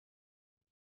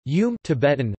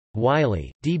Tibetan,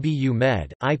 Wylie, DBU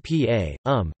Med, IPA,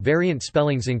 Variant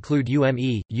spellings include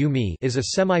UME, Yumi is a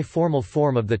semi-formal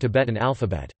form of the Tibetan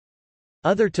alphabet.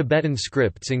 Other Tibetan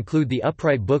scripts include the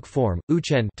upright book form,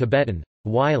 Uchen Tibetan,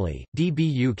 Wylie,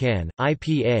 DBU Kan,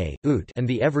 IPA, Ut and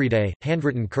the everyday,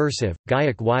 handwritten cursive,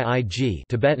 Gyak Yig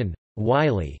Tibetan,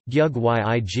 Wylie, Gyug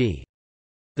Yig.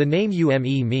 The name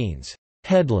Ume means,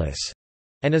 headless,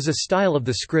 and is a style of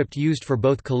the script used for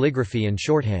both calligraphy and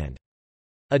shorthand.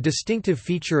 A distinctive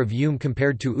feature of Ume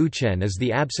compared to Uchen is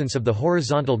the absence of the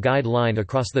horizontal guide line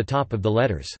across the top of the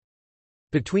letters.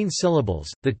 Between syllables,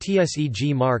 the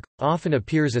tseg mark often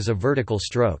appears as a vertical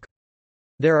stroke.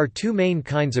 There are two main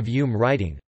kinds of Ume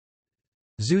writing.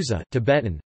 Zhuza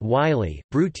Tibetan, Wylie,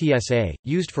 Bru Tsa,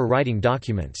 used for writing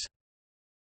documents.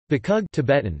 Bakug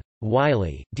Tibetan,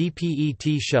 Wylie,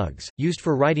 Dpet Shugs, used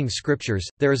for writing scriptures.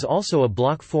 There is also a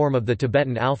block form of the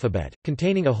Tibetan alphabet,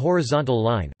 containing a horizontal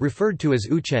line, referred to as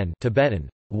Uchen Tibetan,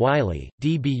 Wylie,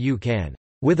 Dbu Kan,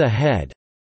 with a head.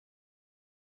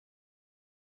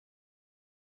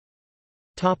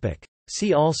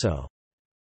 See also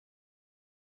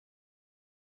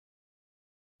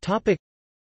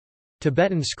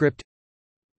Tibetan script,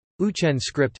 Uchen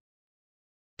script,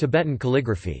 Tibetan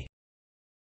calligraphy.